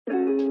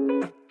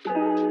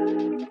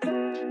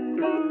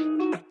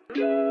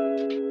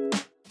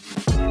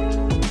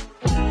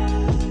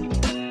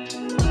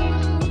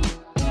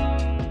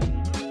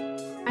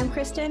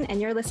Kristin,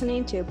 and you're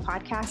listening to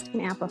Podcast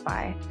and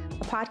Amplify,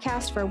 a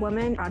podcast for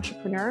women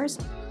entrepreneurs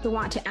who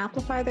want to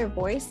amplify their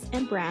voice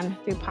and brand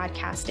through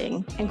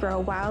podcasting and grow a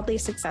wildly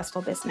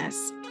successful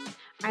business.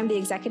 I'm the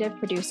executive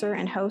producer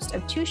and host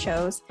of 2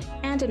 shows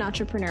and an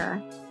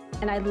entrepreneur,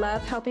 and I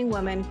love helping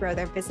women grow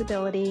their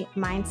visibility,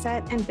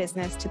 mindset, and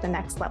business to the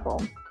next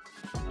level.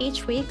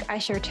 Each week, I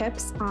share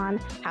tips on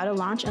how to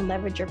launch and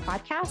leverage your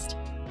podcast,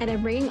 and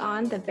I'm bringing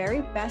on the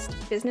very best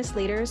business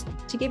leaders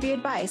to give you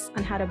advice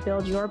on how to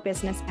build your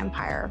business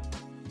empire.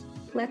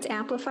 Let's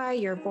amplify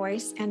your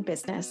voice and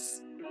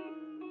business.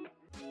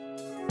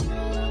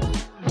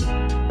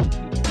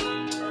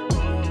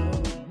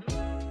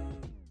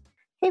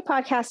 Hey,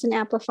 Podcast and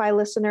Amplify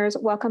listeners,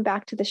 welcome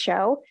back to the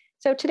show.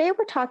 So today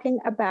we're talking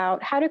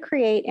about how to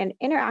create an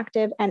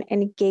interactive and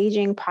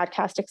engaging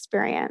podcast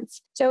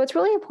experience. So it's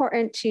really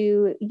important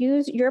to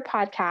use your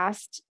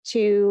podcast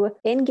to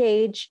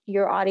engage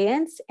your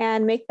audience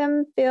and make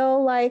them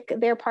feel like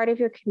they're part of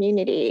your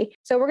community.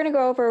 So we're going to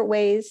go over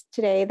ways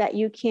today that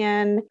you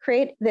can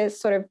create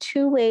this sort of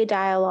two-way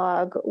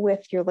dialogue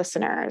with your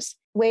listeners,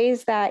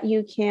 ways that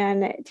you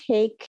can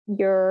take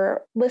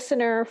your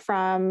listener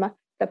from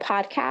the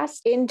podcast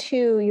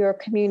into your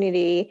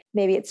community.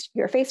 Maybe it's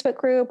your Facebook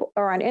group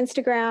or on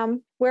Instagram,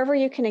 wherever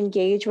you can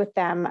engage with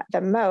them the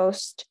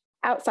most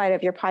outside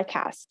of your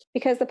podcast.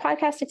 Because the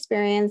podcast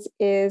experience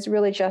is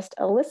really just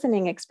a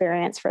listening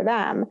experience for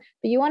them.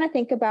 But you want to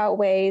think about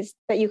ways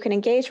that you can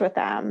engage with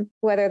them,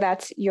 whether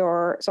that's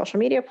your social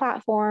media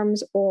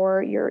platforms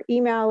or your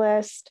email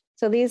list.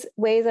 So these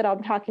ways that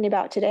I'm talking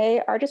about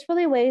today are just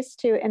really ways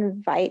to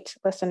invite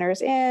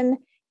listeners in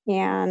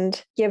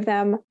and give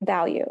them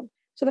value.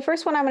 So the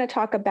first one I'm going to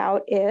talk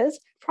about is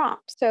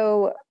prompts.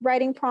 So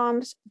writing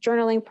prompts,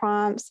 journaling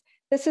prompts.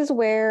 This is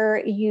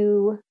where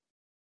you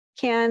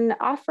can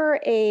offer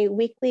a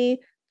weekly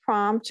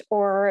prompt,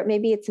 or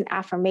maybe it's an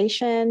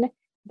affirmation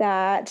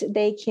that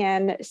they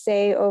can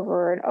say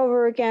over and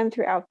over again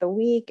throughout the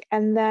week,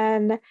 and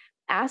then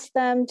ask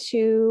them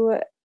to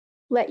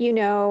let you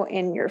know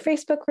in your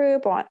Facebook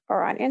group or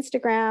on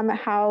Instagram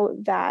how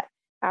that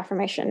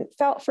affirmation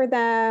felt for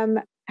them,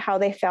 how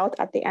they felt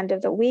at the end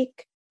of the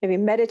week. Maybe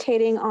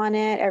meditating on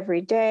it every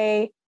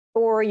day,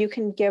 or you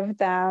can give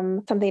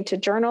them something to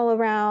journal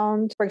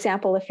around. For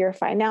example, if you're a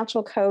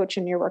financial coach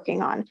and you're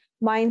working on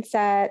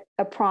mindset,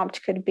 a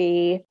prompt could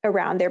be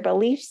around their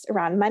beliefs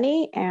around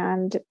money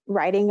and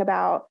writing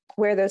about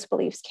where those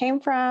beliefs came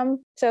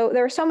from. So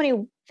there are so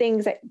many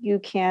things that you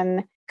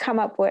can come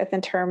up with in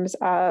terms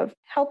of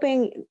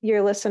helping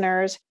your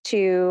listeners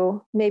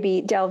to maybe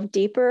delve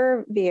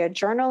deeper via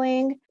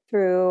journaling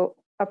through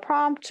a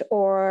prompt,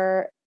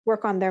 or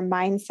work on their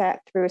mindset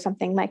through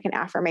something like an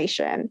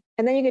affirmation.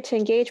 And then you get to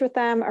engage with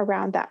them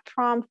around that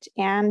prompt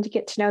and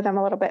get to know them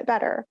a little bit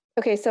better.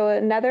 Okay, so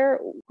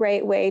another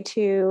great way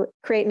to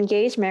create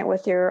engagement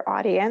with your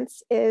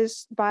audience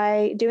is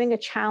by doing a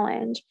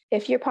challenge.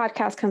 If your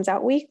podcast comes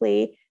out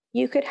weekly,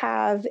 you could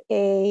have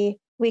a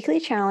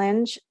weekly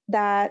challenge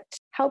that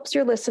helps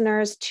your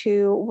listeners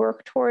to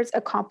work towards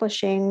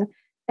accomplishing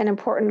an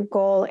important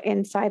goal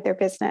inside their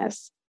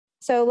business.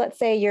 So let's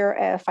say you're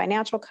a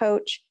financial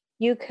coach.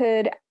 You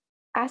could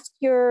ask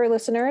your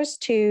listeners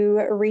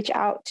to reach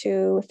out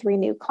to 3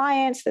 new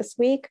clients this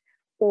week,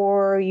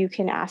 or you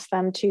can ask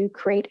them to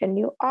create a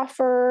new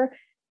offer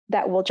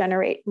that will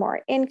generate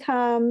more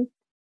income.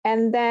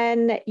 And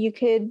then you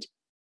could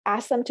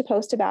ask them to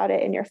post about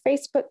it in your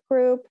Facebook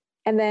group.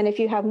 And then if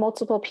you have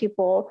multiple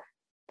people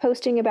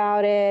posting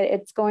about it,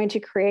 it's going to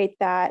create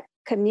that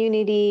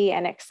community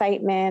and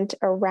excitement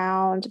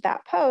around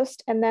that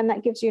post. And then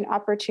that gives you an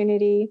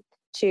opportunity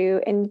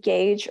to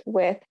engage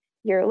with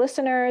your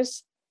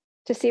listeners,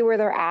 to see where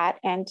they're at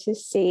and to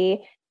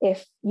see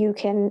if you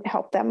can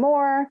help them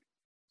more.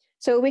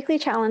 So weekly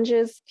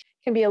challenges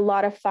can be a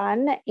lot of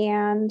fun,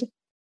 and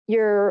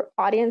your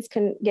audience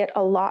can get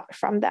a lot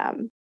from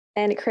them.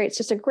 And it creates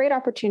just a great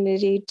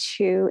opportunity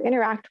to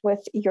interact with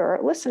your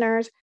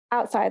listeners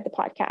outside the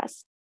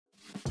podcast.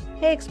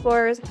 Hey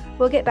Explorers,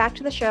 we'll get back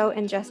to the show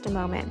in just a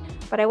moment,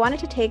 but I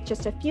wanted to take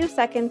just a few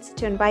seconds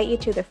to invite you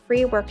to the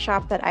free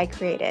workshop that I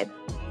created.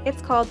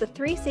 It's called The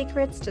 3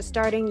 Secrets to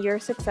Starting Your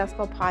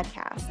Successful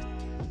Podcast.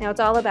 Now, it's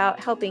all about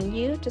helping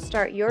you to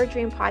start your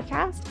dream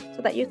podcast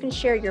so that you can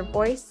share your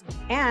voice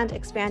and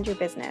expand your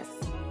business.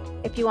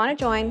 If you want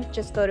to join,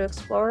 just go to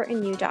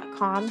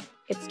explorerinyu.com.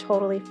 It's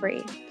totally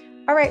free.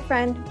 All right,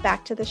 friend,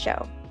 back to the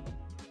show.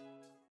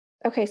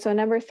 Okay, so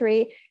number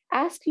 3,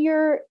 ask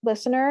your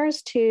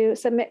listeners to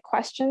submit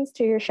questions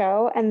to your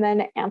show and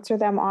then answer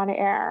them on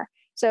air.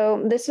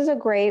 So this is a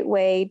great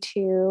way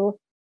to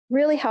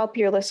really help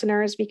your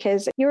listeners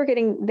because you're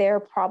getting their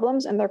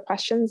problems and their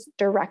questions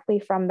directly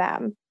from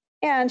them.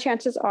 And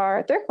chances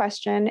are their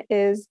question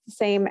is the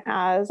same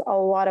as a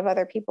lot of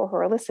other people who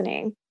are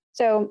listening.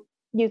 So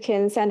you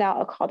can send out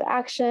a call to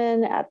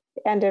action at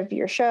the end of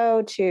your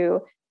show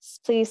to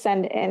please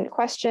send in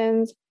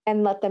questions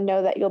and let them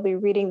know that you'll be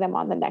reading them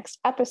on the next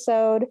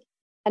episode.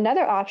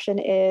 Another option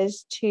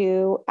is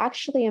to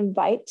actually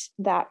invite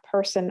that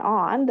person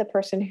on, the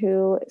person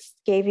who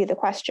gave you the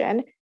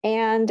question,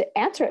 and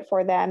answer it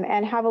for them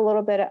and have a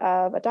little bit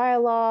of a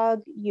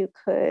dialogue. You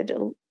could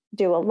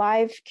do a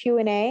live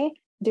Q&A,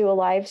 do a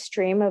live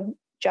stream of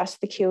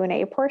just the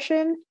Q&A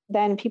portion.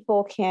 Then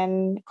people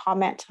can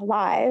comment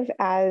live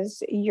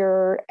as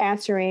you're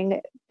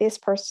answering this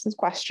person's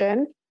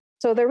question.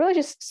 So there are really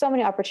just so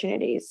many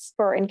opportunities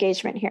for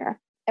engagement here.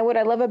 And what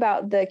I love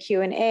about the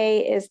Q&A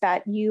is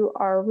that you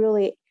are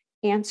really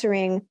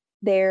answering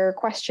their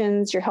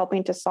questions, you're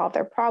helping to solve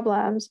their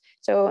problems.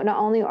 So not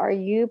only are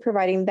you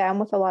providing them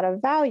with a lot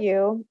of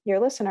value, your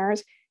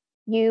listeners,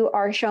 you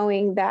are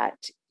showing that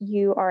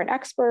you are an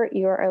expert,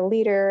 you're a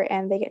leader,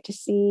 and they get to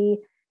see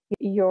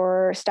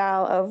your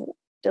style of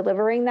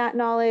delivering that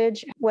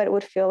knowledge, what it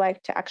would feel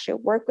like to actually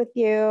work with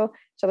you.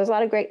 So there's a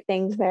lot of great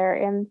things there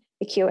in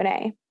the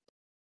Q&A.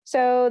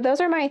 So those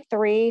are my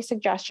 3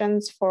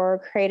 suggestions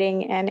for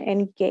creating an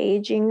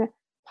engaging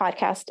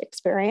podcast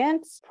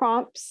experience: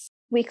 prompts,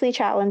 weekly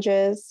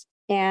challenges,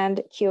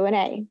 and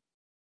Q&A.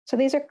 So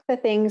these are the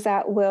things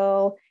that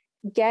will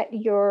get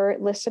your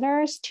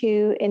listeners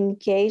to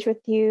engage with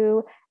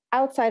you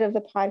outside of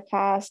the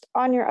podcast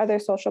on your other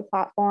social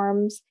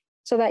platforms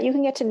so that you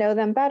can get to know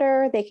them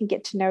better, they can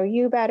get to know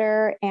you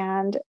better.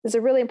 And it's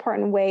a really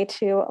important way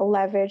to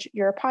leverage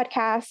your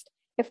podcast.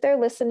 If they're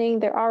listening,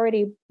 they're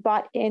already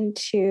bought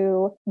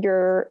into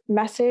your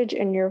message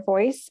and your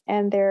voice,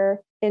 and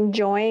they're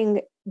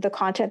enjoying the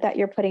content that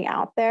you're putting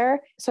out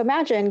there. So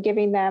imagine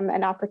giving them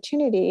an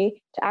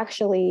opportunity to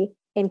actually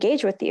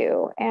engage with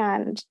you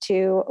and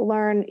to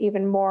learn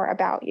even more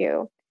about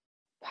you.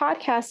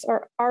 Podcasts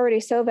are already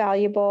so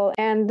valuable,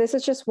 and this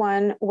is just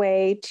one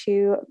way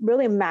to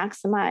really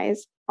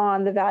maximize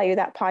on the value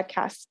that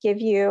podcasts give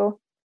you.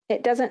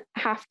 It doesn't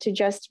have to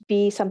just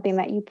be something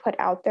that you put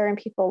out there and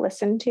people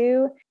listen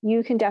to.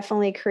 You can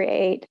definitely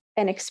create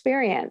an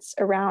experience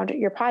around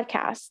your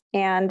podcast,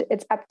 and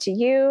it's up to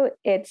you.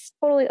 It's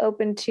totally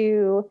open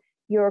to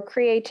your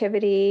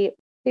creativity.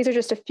 These are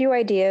just a few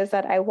ideas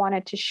that I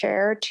wanted to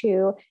share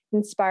to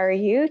inspire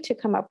you to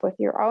come up with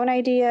your own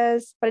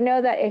ideas. But I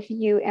know that if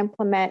you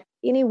implement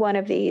any one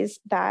of these,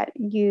 that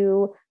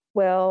you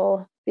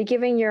will be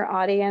giving your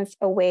audience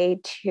a way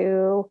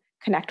to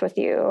connect with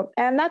you.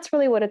 And that's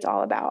really what it's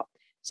all about.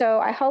 So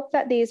I hope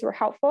that these were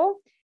helpful.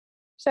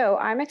 So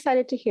I'm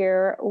excited to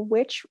hear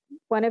which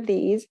one of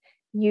these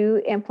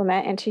you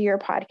implement into your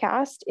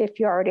podcast if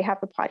you already have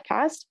a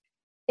podcast.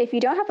 If you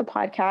don't have a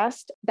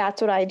podcast,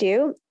 that's what I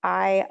do.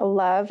 I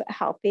love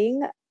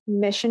helping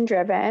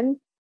mission-driven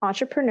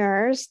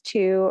entrepreneurs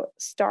to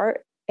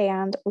start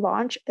and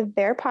launch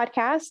their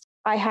podcast.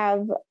 I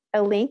have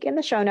a link in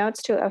the show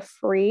notes to a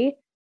free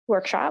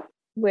workshop,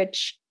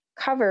 which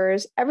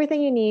covers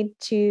everything you need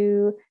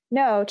to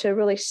know to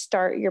really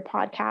start your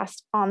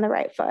podcast on the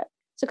right foot.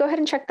 So go ahead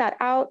and check that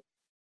out.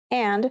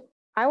 And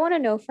I want to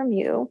know from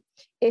you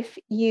if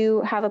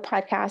you have a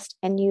podcast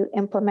and you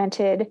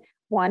implemented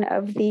one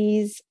of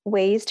these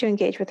ways to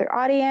engage with your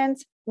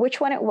audience, which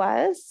one it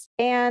was,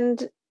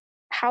 and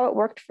how it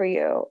worked for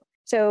you.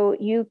 So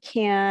you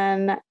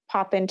can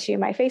pop into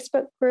my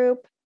Facebook group.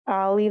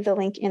 I'll leave the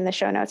link in the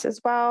show notes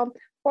as well.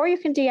 Or you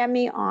can DM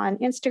me on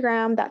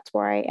Instagram. That's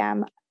where I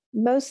am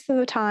most of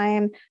the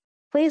time.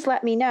 Please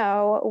let me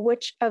know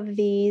which of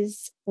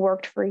these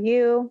worked for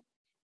you.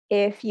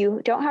 If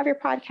you don't have your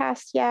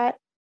podcast yet,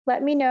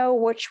 let me know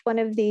which one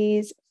of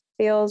these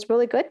feels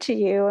really good to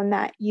you and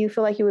that you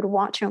feel like you would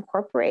want to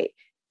incorporate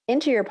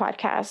into your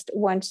podcast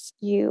once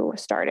you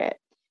start it.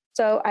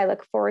 So I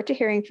look forward to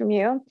hearing from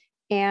you,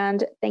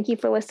 and thank you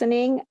for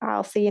listening.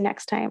 I'll see you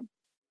next time.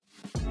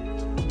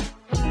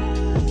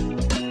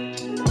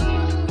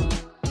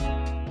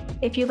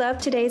 If you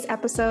loved today's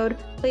episode,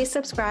 please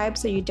subscribe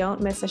so you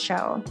don't miss a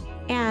show.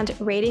 And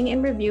rating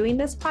and reviewing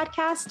this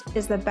podcast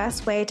is the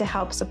best way to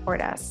help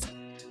support us.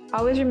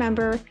 Always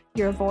remember,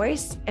 your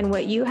voice and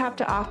what you have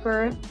to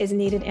offer is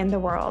needed in the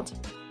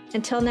world.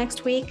 Until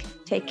next week,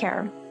 take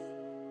care.